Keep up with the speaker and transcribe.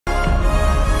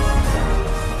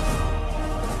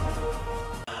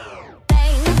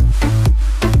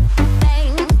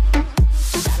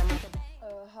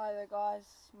Hi there guys,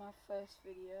 this is my first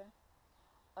video.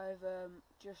 I've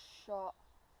just shot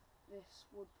this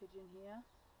wood pigeon here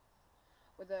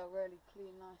with a really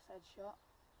clean, nice headshot.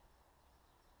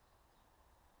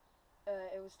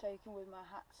 It was taken with my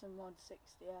Hatsan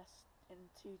 60s in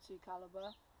 22 caliber,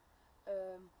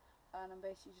 and I'm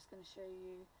basically just going to show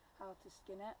you how to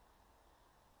skin it.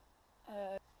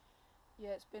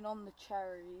 Yeah, it's been on the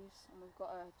cherries, and we've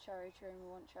got a cherry tree and we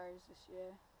want cherries this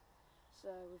year, so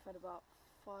we've had about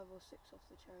 5 or 6 off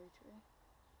the cherry tree.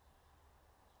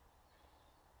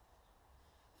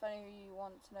 If any of you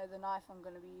want to know, the knife I'm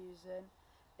going to be using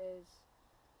is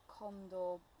the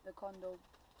Condor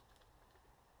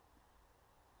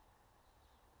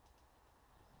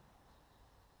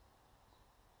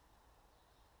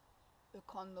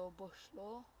Bush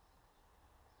Law.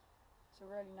 It's a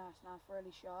really nice knife, really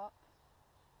sharp.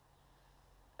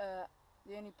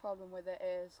 The only problem with it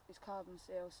is it's carbon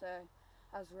steel, so it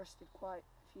has rusted quite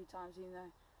a few times, even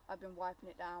though I've been wiping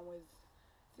it down with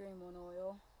 3-in-1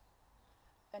 oil.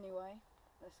 Anyway,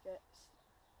 let's get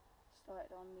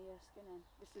started on the skinning.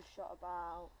 This was shot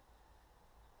about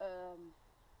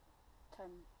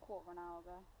quarter of an hour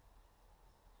ago.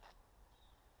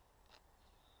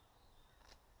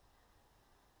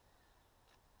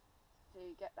 So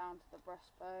you get down to the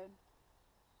breastbone.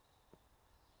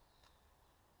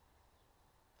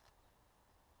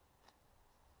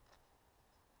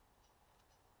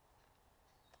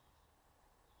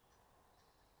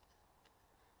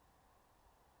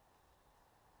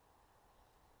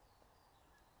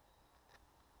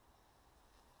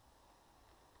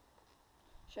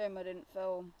 Shame I didn't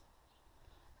film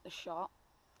the shot.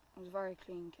 It was a very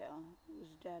clean kill. It was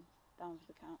dead down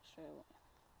for the count straight away.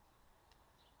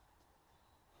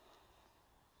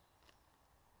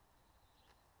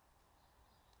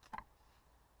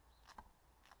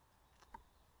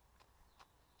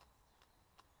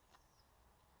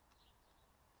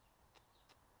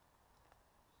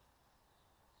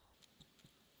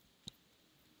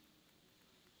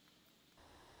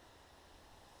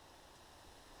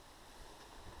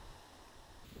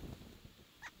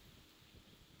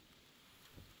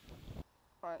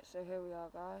 Right, so here we are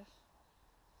guys.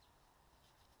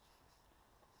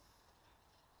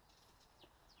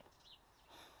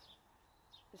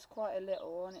 It's quite a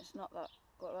little one, it's not got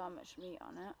that much meat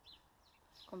on it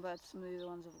compared to some of the other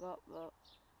ones I've got, but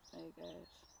there you go.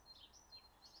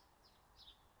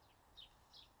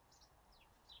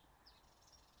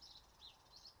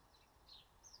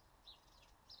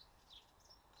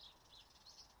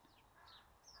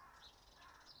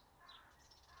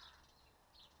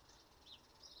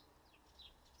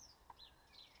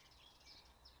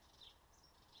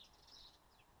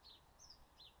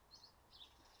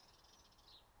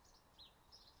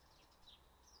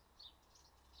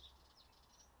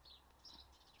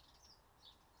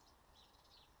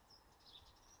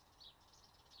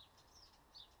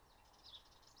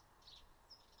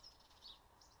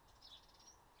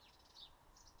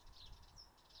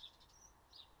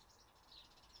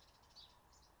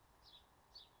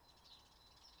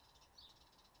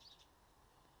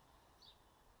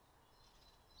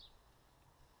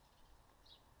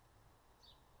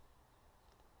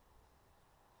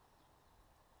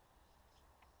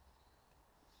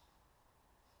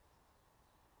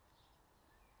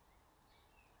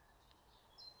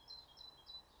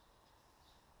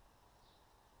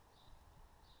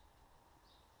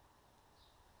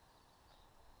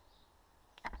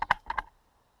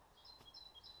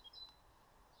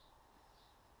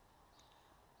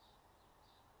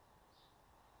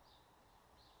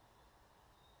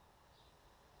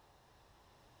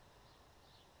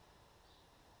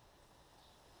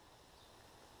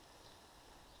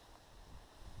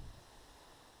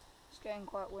 It's getting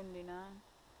quite windy now.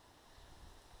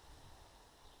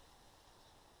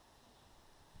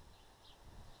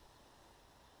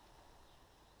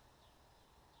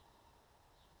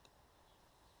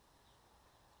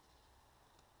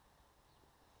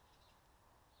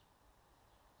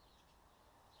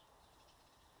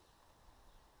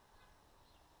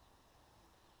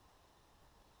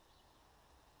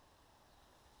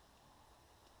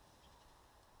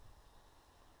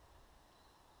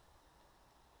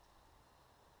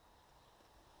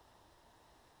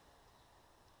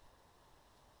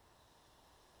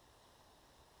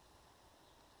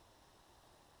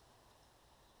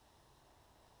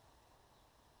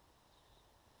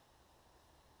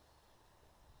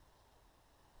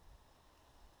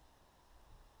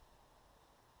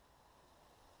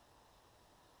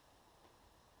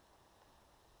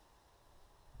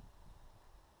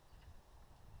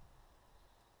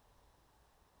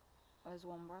 There's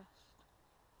one breast.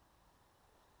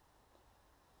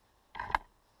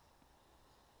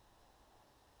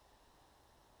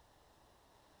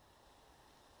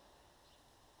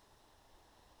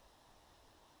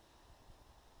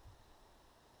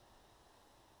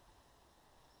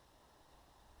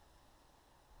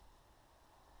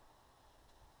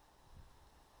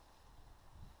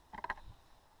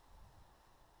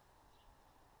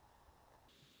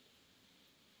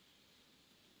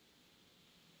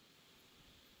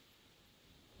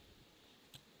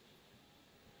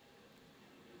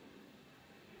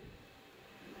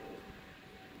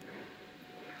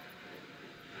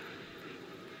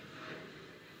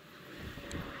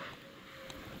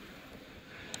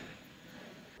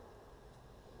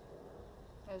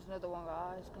 There's another one,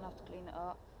 guys. Gonna have to clean it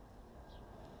up.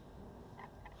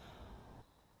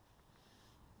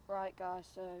 Right, guys,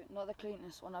 so not the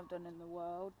cleanest one I've done in the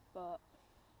world, but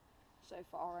so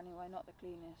far anyway, not the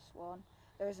cleanest one.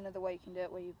 There is another way you can do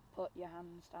it where you put your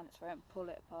hands down its throat and pull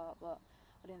it apart, but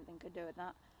I didn't think I'd do it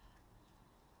that.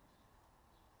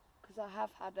 Because I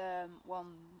have had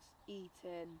ones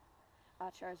eating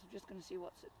our cherries. I'm just going to see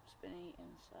what's it's been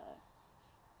eating, so.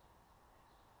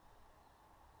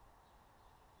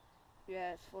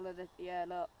 Yeah, it's full of the, yeah,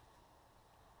 look.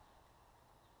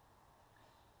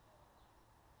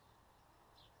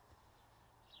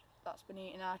 That's been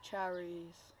eating our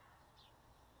cherries.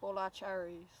 All our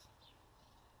cherries.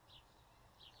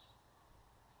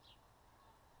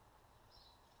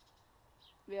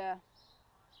 Yeah.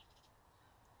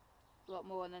 A lot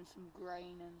more, and then some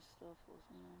grain and stuff or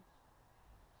something.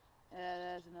 Yeah,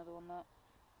 there's another one, look.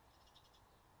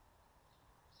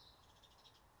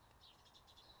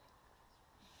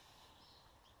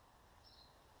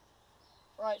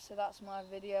 Right, so that's my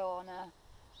video on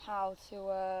how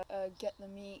to get the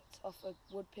meat off a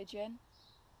wood pigeon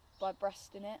by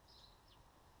breasting it.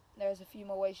 There's a few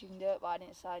more ways you can do it, but I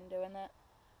didn't decide on doing it.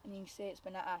 And you can see it's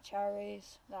been at our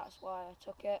cherries, that's why I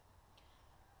took it.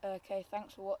 Okay,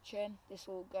 thanks for watching. This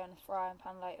will go in the frying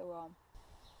pan later on.